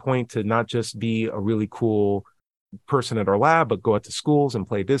made it a point to not just be a really cool person at our lab, but go out to schools and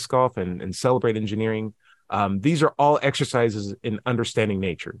play disc golf and celebrate engineering. These are all exercises in understanding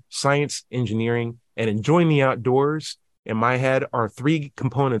nature. Science, engineering, and enjoying the outdoors, in my head, are three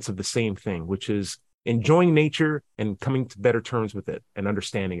components of the same thing, which is enjoying nature and coming to better terms with it and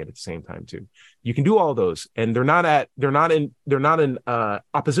understanding it at the same time too. You can do all those, and they're not in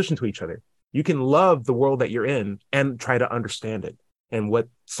opposition to each other. You can love the world that you're in and try to understand it. And what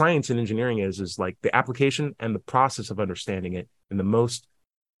science and engineering is like the application and the process of understanding it in the most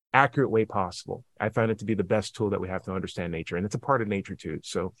accurate way possible. I find it to be the best tool that we have to understand nature, and it's a part of nature too.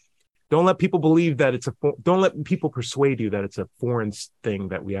 So don't let people believe that don't let people persuade you that it's a foreign thing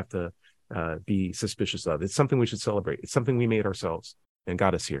that we have to be suspicious of. It's something we should celebrate. It's something we made ourselves and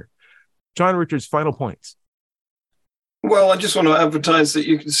got us here. John Richards, final points. Well, I just want to advertise that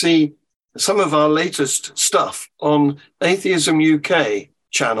you can see some of our latest stuff on Atheism UK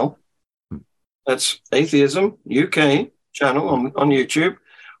channel. That's Atheism UK channel on YouTube,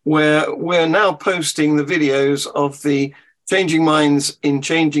 where we're now posting the videos of the Changing Minds in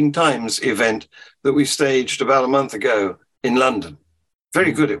Changing Times event that we staged about a month ago in London.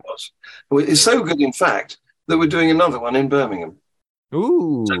 Very good it was. It's so good, in fact, that we're doing another one in Birmingham.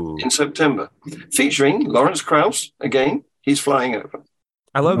 Ooh. In September, featuring Lawrence Krauss again. He's flying over.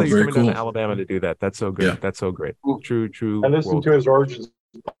 I love that you're coming down cool. to Alabama to do that. That's so good. Yeah. That's so great. True. I listen to his Origins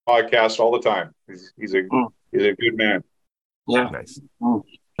podcast all the time. He's a good man. Yeah. Nice.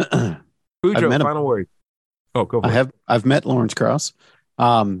 I've Cujo, met him. final word. Oh, go for it. I've met Lawrence Krauss.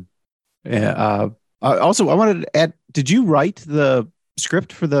 Also, I wanted to add, did you write the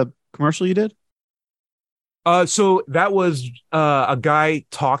script for the commercial you did? So that was a guy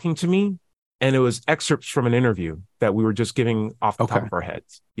talking to me, and it was excerpts from an interview that we were just giving off the top of our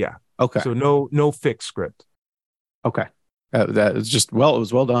heads. Yeah. Okay. So no fixed script. Okay. That is just, it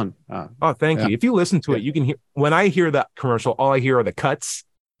was well done. Thank you. If you listen to it, you can hear, when I hear that commercial, all I hear are the cuts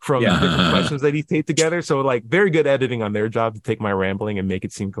from the different questions that he taped together. So like very good editing on their job to take my rambling and make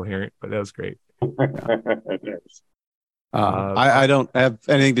it seem coherent, but that was great. I don't have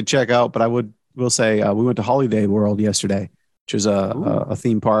anything to check out, but will say we went to Holiday World yesterday, which is a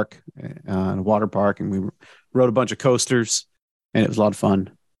theme park and a water park, and we rode a bunch of coasters, and it was a lot of fun.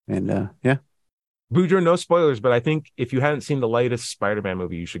 And Boudreaux, no spoilers, but I think if you hadn't seen the latest Spider-Man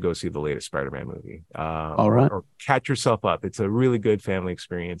movie, you should go see the latest Spider-Man movie. All right. Or catch yourself up. It's a really good family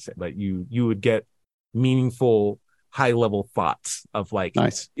experience, but you would get meaningful, high-level thoughts of like,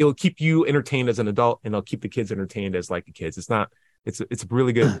 nice. It'll keep you entertained as an adult, and it'll keep the kids entertained as like the kids. It's a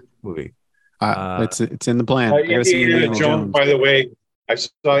really good movie. It's in the plan. Indiana Jones, by the way, I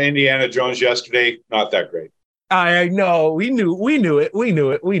saw Indiana Jones yesterday. Not that great. I know. We knew it.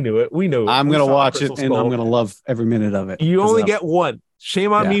 I'm going to watch it, and I'm going to love every minute of it. You only get one.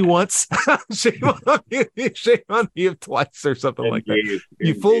 Shame on me once. Shame on me if twice or something like that.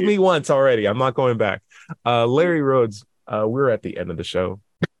 You fooled me once already. I'm not going back. Larry Rhodes, we're at the end of the show.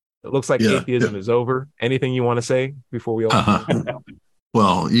 It looks like atheism is over. Anything you want to say before we all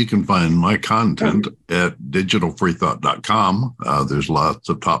Well, you can find my content at digitalfreethought.com. There's lots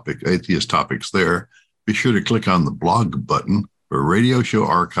of atheist topics there. Be sure to click on the blog button for radio show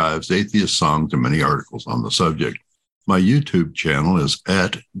archives, atheist songs, and many articles on the subject. My YouTube channel is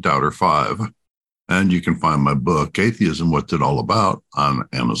at Doubter5, and you can find my book, Atheism, What's It All About, on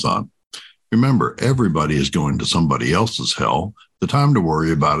Amazon. Remember, everybody is going to somebody else's hell. The time to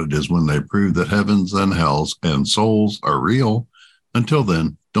worry about it is when they prove that heavens and hells and souls are real. Until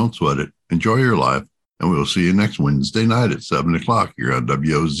then, don't sweat it. Enjoy your life. And we'll see you next Wednesday night at 7:00 here on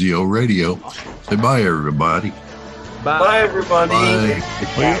WOZO Radio. Say bye, everybody. Bye everybody.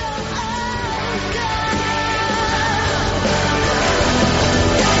 Bye.